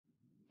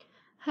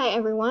Hi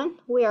everyone,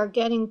 we are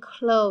getting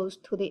close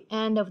to the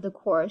end of the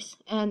course,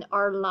 and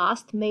our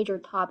last major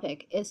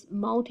topic is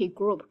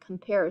multi-group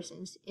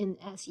comparisons in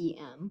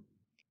SEM.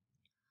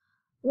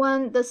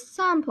 When the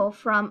sample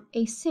from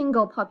a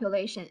single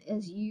population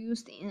is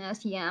used in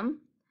SEM,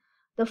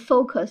 the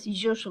focus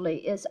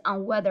usually is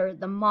on whether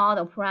the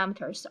model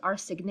parameters are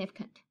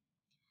significant.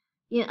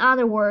 In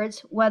other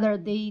words, whether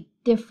they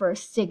differ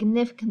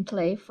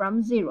significantly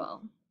from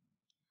zero.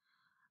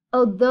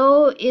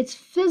 Although it's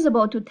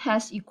feasible to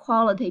test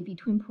equality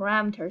between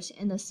parameters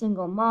in a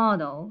single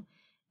model,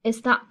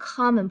 it's not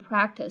common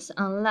practice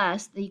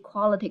unless the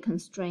equality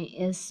constraint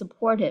is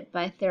supported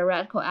by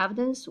theoretical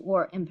evidence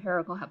or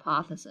empirical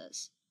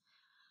hypothesis.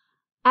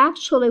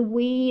 Actually,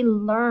 we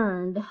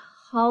learned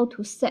how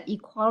to set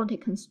equality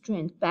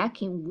constraint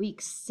back in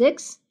week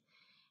 6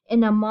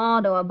 in a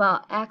model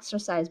about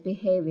exercise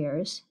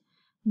behaviors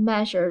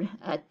measured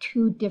at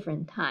 2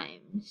 different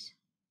times.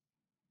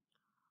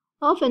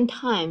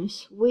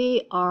 Oftentimes,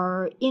 we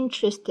are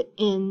interested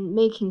in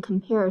making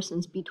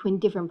comparisons between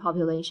different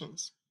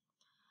populations.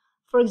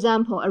 For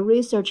example, a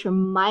researcher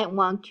might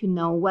want to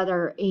know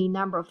whether a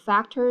number of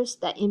factors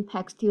that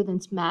impact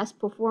students' math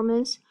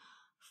performance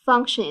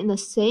function in the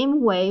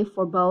same way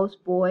for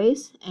both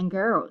boys and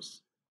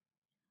girls.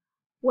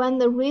 When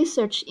the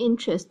research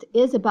interest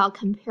is about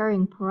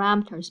comparing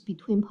parameters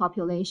between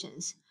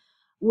populations,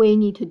 we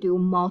need to do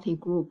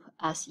multi-group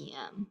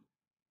SEM.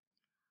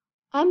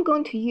 I'm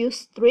going to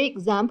use 3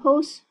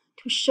 examples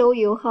to show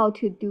you how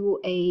to do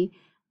a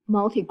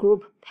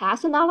multi-group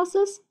path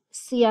analysis,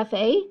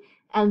 CFA,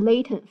 and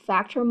latent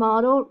factor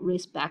model,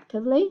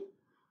 respectively.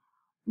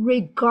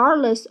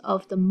 Regardless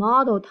of the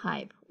model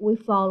type, we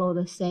follow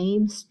the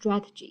same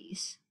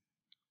strategies.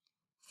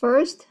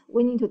 First,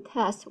 we need to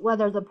test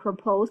whether the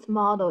proposed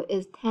model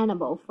is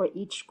tenable for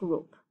each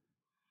group.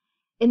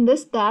 In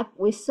this step,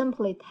 we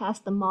simply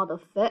test the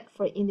model fit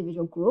for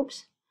individual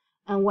groups,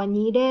 and when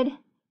needed,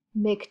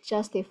 make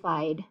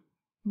justified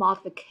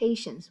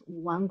modifications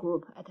one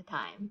group at a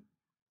time.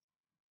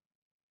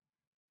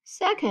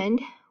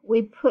 Second,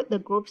 we put the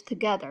groups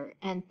together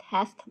and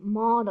test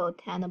model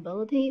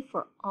tenability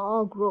for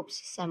all groups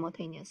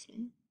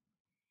simultaneously.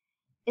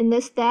 In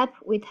this step,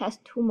 we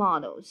test 2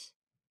 models.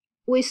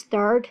 We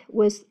start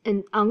with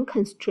an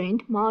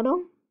unconstrained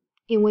model,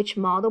 in which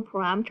model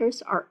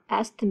parameters are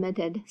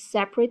estimated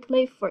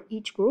separately for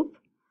each group,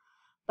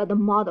 but the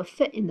model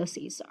fit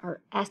indices are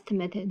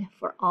estimated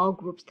for all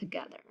groups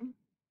together.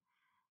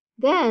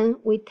 Then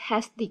we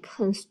test the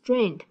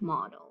constraint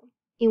model,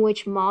 in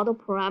which model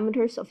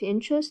parameters of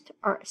interest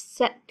are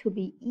set to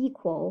be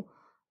equal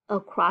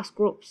across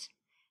groups,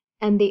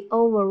 and the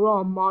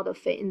overall model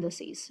fit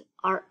indices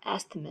are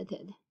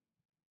estimated.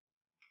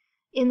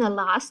 In the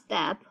last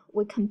step,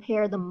 we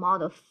compare the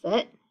model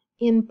fit,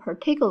 in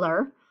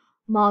particular,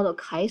 model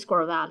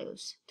chi-square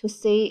values, to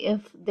see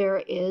if there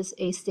is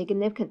a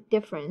significant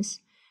difference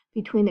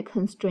between the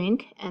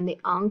constraint and the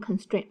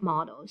unconstrained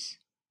models.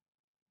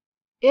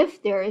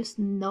 If there is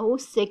no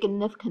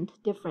significant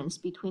difference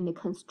between the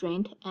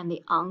constraint and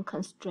the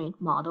unconstrained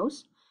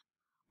models,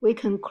 we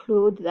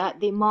conclude that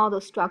the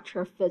model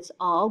structure fits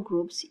all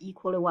groups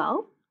equally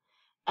well,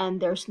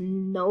 and there's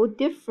no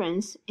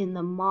difference in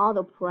the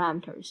model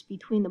parameters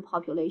between the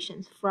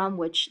populations from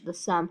which the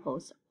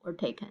samples were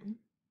taken.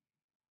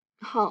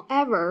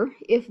 However,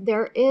 if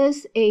there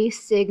is a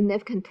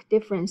significant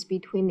difference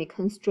between the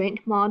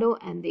constraint model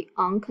and the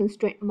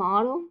unconstrained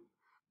model,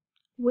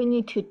 we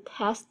need to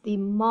test the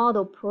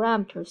model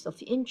parameters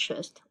of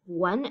interest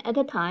one at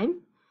a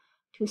time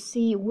to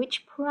see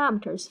which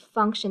parameters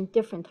function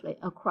differently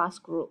across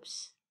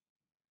groups.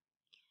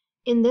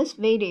 In this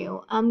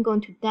video, I'm going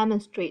to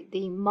demonstrate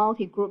the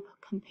multi-group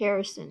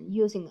comparison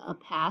using a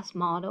path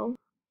model.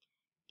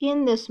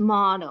 In this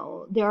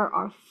model, there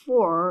are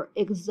 4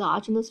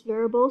 exogenous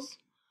variables: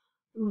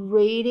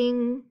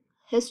 reading,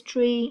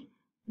 history,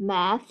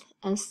 math,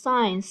 and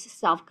science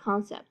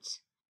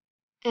self-concepts,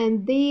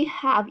 and they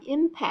have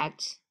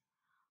impacts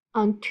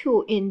on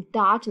 2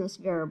 endogenous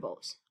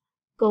variables,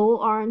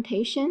 goal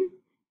orientation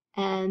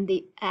and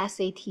the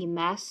SAT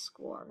math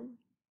score.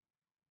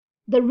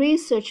 The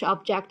research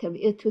objective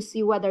is to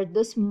see whether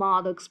this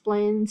model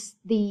explains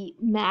the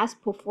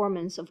math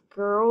performance of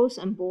girls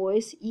and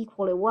boys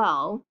equally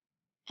well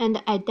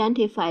and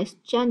identifies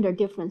gender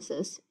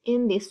differences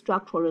in the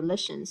structural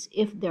relations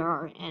if there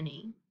are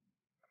any.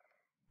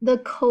 The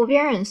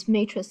covariance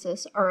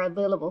matrices are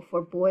available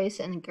for boys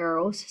and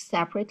girls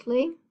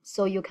separately,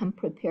 so you can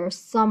prepare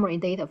summary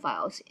data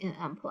files in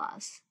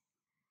Mplus.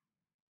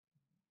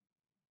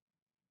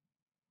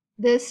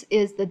 This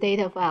is the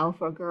data file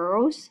for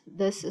girls.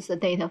 This is the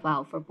data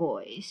file for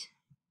boys.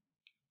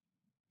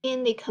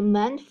 In the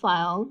command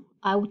file,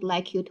 I would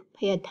like you to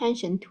pay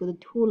attention to the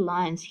 2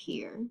 lines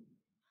here.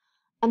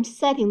 I'm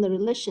setting the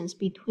relations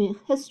between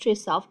history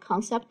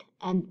self-concept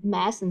and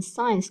math and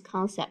science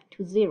concept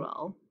to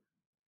 0,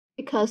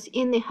 because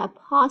in the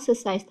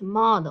hypothesized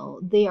model,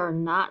 they are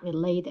not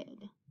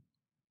related.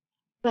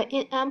 But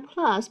in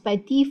Mplus, by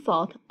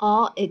default,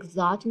 all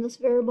exogenous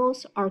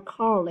variables are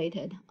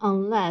correlated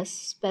unless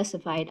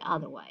specified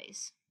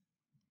otherwise.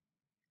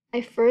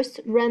 I first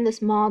ran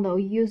this model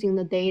using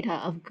the data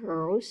of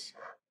girls,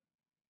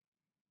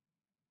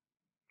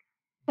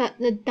 but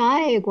the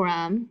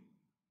diagram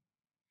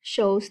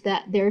shows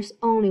that there's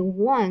only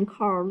one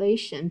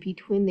correlation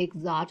between the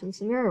exogenous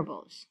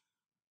variables.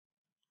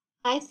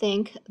 I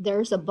think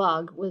there's a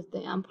bug with the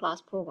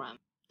Mplus program.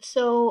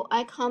 So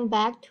I come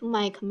back to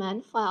my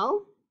command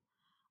file,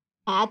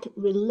 add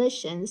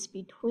relations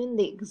between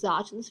the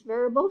exogenous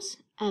variables,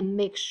 and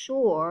make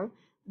sure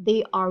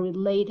they are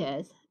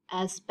related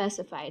as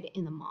specified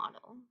in the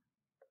model.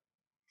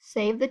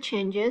 Save the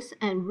changes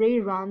and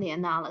rerun the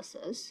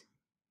analysis.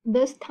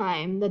 This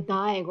time, the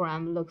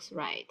diagram looks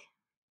right.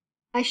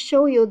 I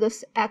show you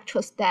this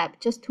actual step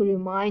just to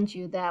remind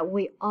you that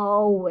we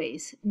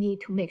always need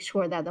to make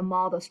sure that the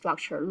model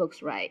structure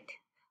looks right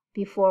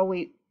before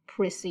we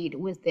proceed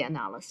with the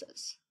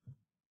analysis.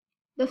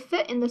 The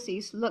fit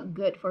indices look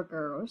good for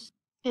girls.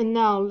 And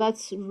now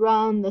let's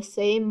run the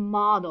same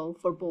model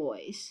for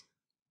boys.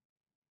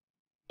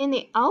 In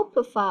the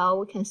output file,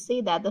 we can see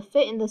that the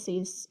fit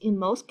indices in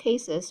most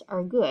cases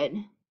are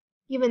good,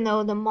 even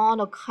though the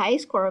model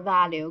chi-square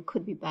value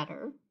could be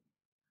better.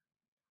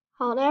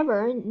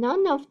 However,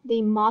 none of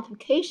the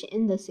multiplication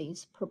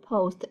indices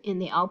proposed in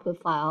the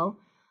output file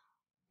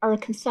are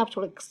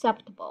conceptually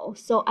acceptable,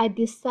 so I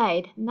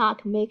decide not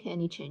to make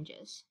any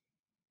changes.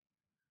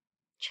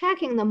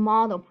 Checking the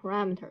model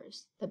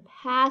parameters, the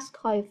pass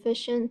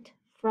coefficient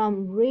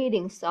from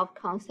reading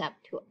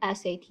self-concept to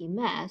SAT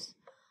math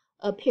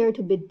appear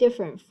to be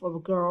different for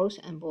girls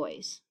and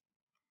boys.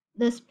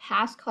 This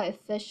pass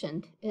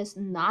coefficient is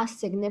not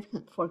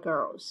significant for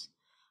girls,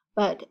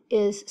 but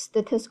is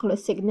statistically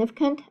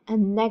significant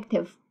and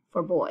negative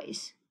for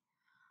boys.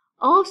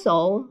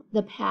 Also,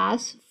 the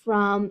pass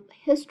from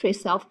history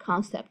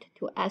self-concept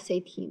to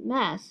SAT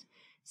math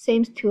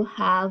seems to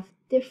have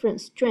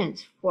different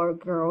strengths for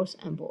girls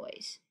and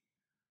boys.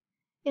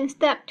 In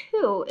step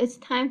 2, it's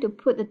time to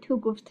put the two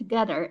groups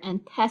together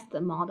and test the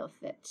model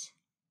fits.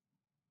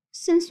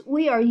 Since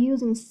we are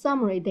using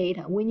summary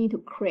data, we need to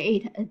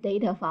create a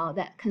data file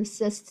that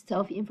consists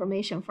of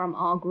information from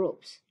all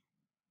groups,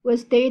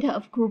 with data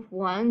of group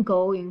 1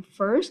 going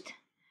first,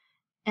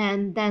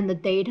 and then the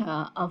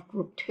data of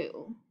group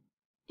 2.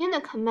 In the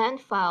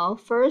command file,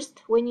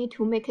 first we need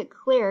to make it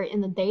clear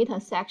in the data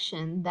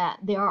section that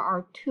there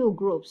are two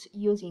groups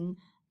using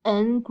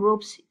n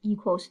groups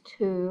equals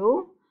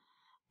 2,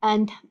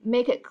 and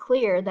make it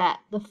clear that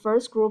the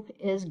first group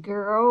is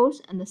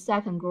girls and the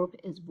second group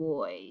is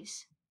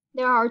boys.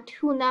 There are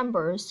two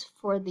numbers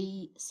for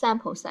the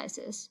sample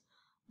sizes.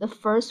 The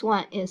first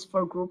one is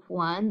for group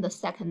 1, the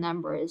second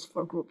number is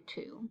for group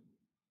 2.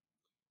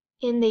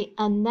 In the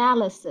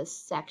analysis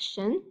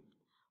section,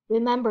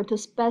 remember to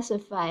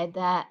specify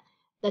that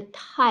the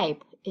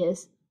type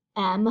is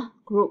M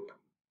group,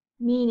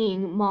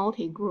 meaning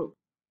multi-group.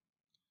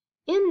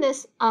 In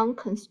this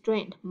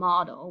unconstrained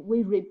model,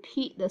 we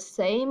repeat the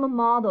same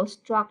model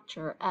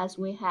structure as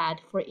we had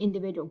for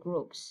individual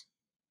groups.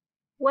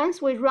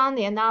 Once we run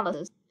the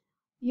analysis,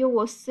 you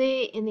will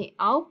see in the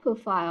output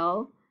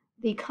file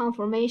the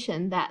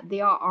confirmation that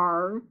there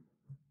are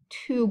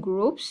two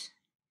groups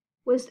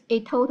with a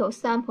total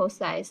sample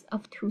size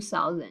of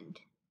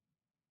 2,000.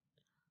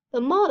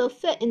 The model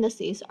fit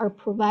indices are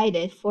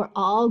provided for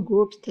all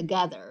groups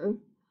together.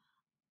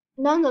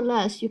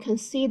 Nonetheless, you can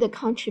see the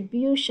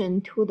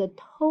contribution to the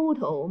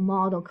total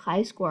model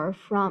chi-square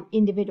from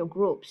individual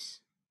groups.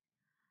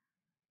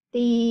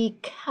 The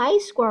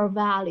chi-square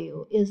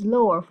value is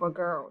lower for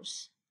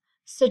girls,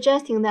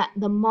 suggesting that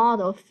the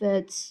model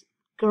fits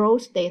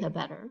girls' data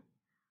better,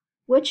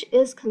 which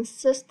is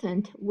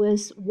consistent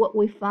with what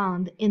we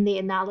found in the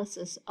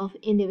analysis of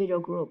individual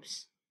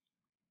groups.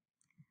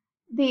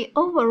 The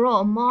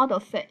overall model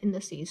fit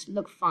indices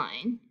look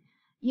fine,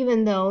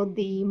 even though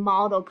the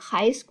model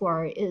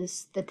chi-square is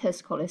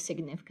statistically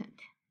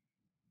significant.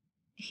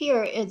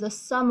 Here is a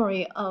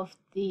summary of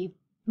the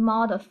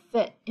model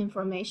fit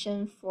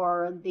information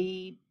for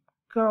the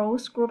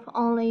girls group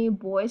only,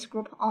 boys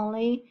group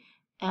only,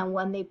 and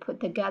when they put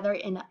together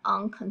in an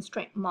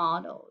unconstrained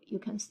model, you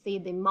can see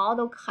the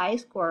model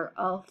chi-square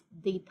of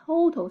the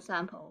total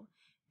sample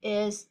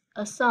is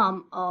a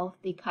sum of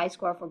the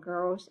chi-square for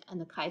girls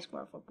and the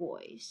chi-square for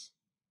boys.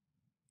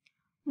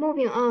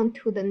 Moving on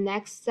to the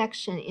next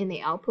section in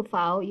the output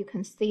file, you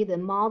can see the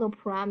model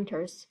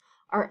parameters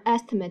are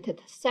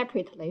estimated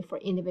separately for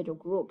individual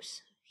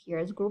groups. Here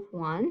is group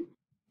 1,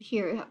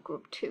 here you have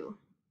group 2.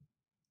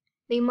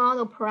 The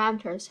model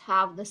parameters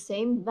have the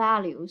same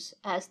values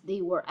as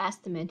they were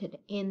estimated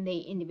in the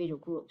individual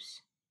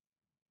groups.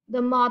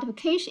 The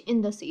multiplication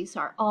indices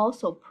are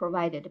also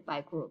provided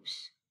by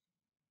groups.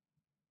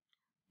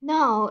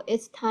 Now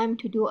it's time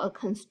to do a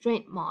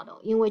constraint model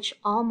in which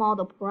all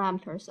model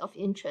parameters of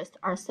interest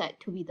are set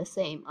to be the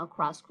same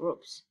across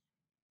groups.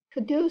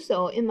 To do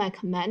so, in my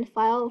command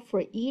file,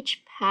 for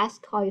each pass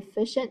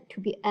coefficient to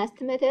be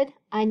estimated,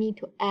 I need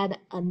to add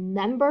a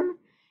number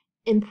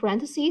in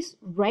parentheses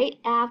right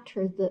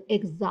after the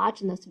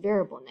exogenous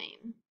variable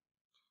name.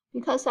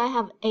 Because I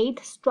have 8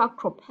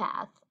 structural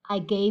paths, I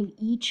gave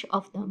each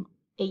of them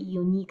a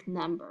unique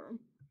number.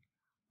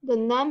 The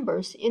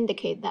numbers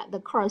indicate that the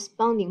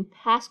corresponding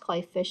path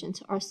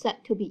coefficients are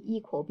set to be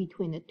equal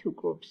between the two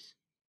groups.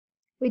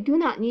 We do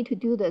not need to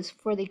do this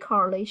for the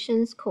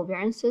correlations,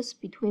 covariances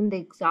between the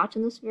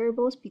exogenous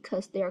variables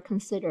because they are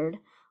considered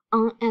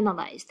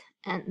unanalyzed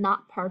and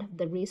not part of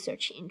the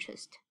research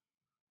interest.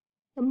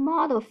 The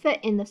model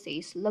fit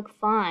indices look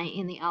fine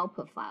in the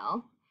output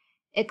file,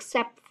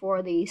 except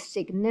for the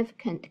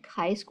significant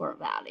chi-square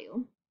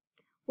value.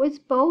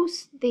 With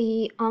both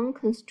the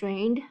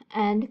unconstrained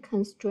and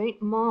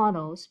constraint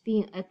models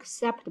being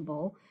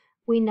acceptable,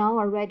 we now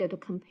are ready to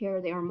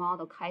compare their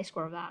model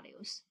chi-square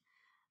values.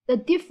 The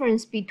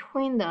difference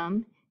between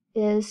them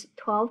is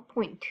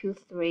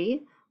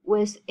 12.23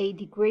 with a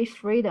degree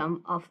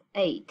freedom of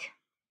 8.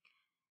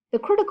 The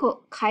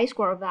critical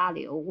chi-square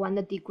value when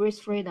the degree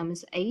freedom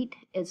is 8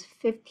 is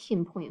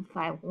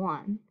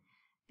 15.51.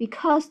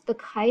 Because the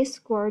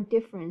chi-square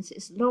difference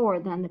is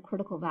lower than the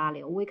critical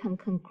value, we can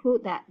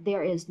conclude that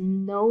there is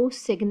no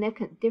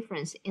significant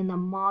difference in the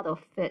model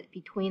fit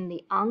between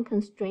the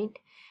unconstrained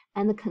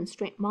and the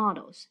constraint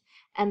models,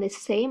 and the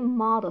same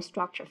model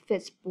structure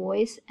fits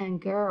boys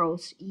and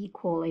girls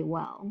equally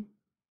well.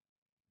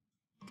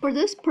 For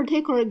this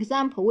particular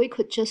example, we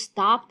could just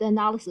stop the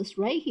analysis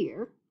right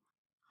here.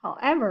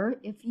 However,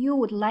 if you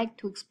would like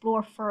to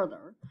explore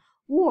further,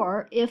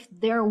 or if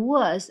there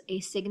was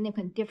a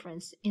significant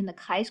difference in the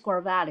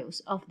chi-square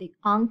values of the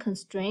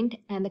unconstrained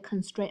and the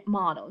constraint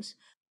models,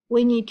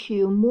 we need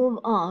to move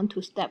on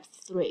to step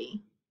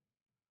 3.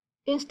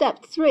 In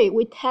step 3,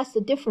 we test the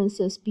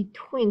differences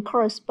between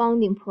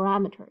corresponding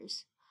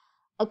parameters.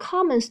 A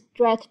common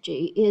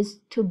strategy is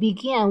to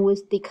begin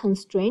with the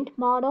constraint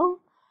model,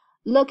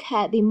 look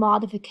at the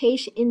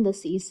modification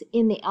indices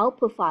in the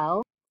output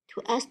file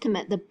to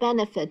estimate the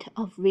benefit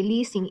of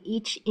releasing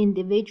each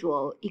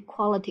individual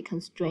equality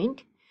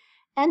constraint,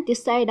 and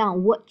decide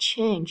on what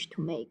change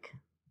to make.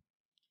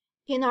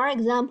 In our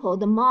example,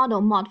 the model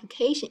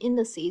modification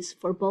indices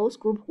for both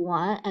Group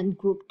 1 and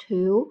Group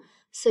 2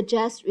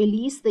 suggest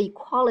release the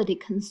equality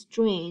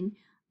constraint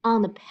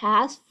on the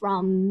path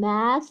from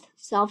math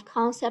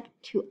self-concept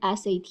to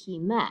SAT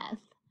math.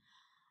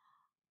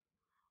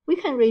 We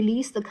can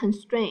release the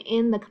constraint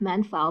in the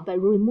command file by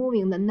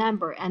removing the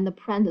number and the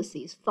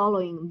parentheses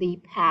following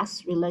the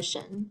path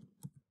relation.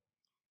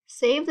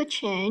 Save the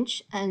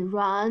change and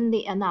run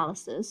the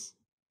analysis.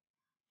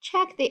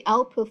 Check the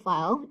output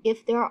file.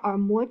 If there are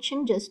more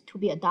changes to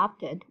be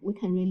adopted, we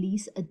can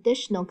release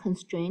additional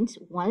constraints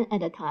one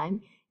at a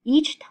time,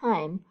 each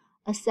time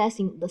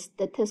assessing the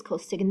statistical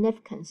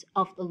significance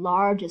of the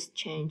largest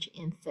change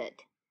in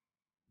fit.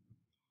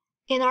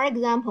 In our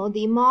example,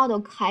 the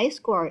model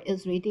chi-square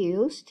is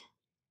reduced,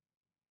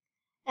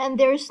 and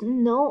there's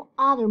no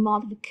other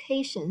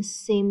modification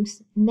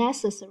seems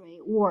necessary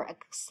or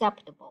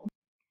acceptable.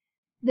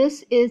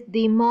 This is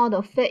the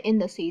model fit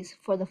indices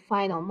for the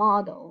final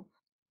model,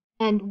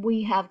 and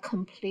we have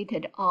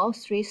completed all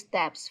 3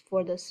 steps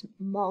for this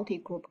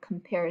multi-group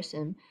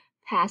comparison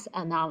path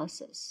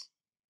analysis.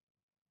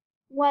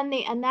 When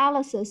the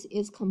analysis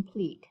is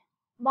complete,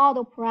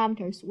 model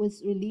parameters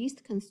with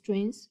released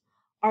constraints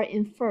are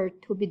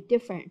inferred to be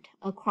different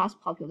across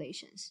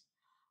populations.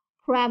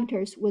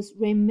 Parameters with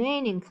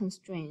remaining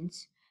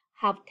constraints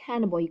have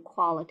tenable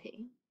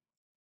equality.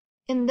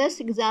 In this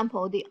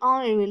example, the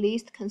only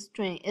released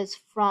constraint is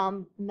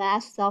from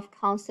math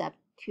self-concept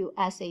to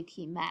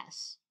SAT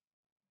math.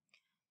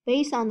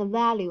 Based on the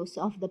values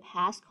of the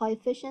path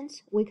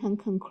coefficients, we can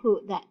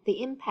conclude that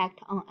the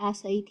impact on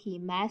SAT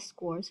math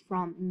scores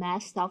from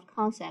math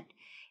self-concept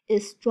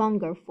is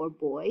stronger for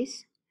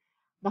boys.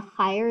 The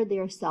higher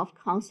their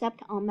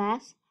self-concept on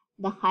math,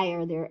 the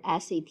higher their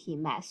SAT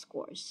math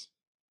scores.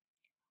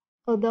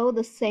 Although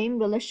the same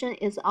relation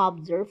is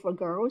observed for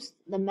girls,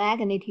 the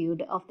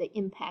magnitude of the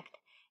impact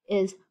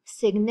is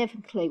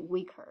significantly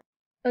weaker.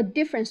 A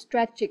different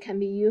strategy can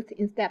be used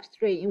in step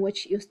 3, in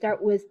which you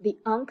start with the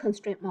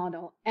unconstrained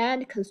model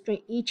and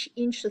constrain each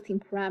interesting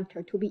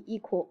parameter to be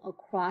equal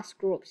across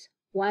groups,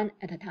 one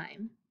at a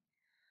time.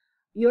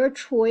 Your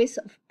choice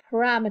of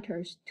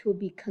parameters to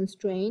be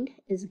constrained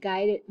is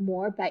guided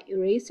more by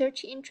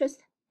research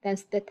interest than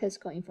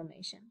statistical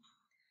information.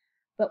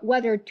 But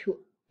whether to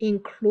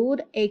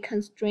include a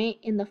constraint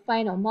in the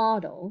final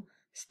model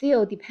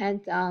still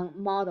depends on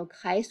model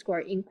chi-square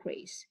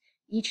increase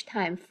each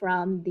time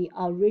from the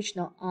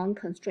original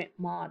unconstrained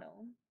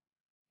model.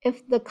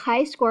 If the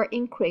chi-square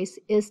increase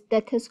is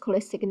statistically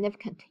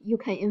significant, you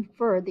can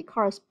infer the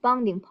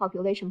corresponding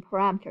population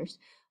parameters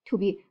to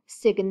be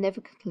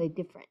significantly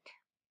different.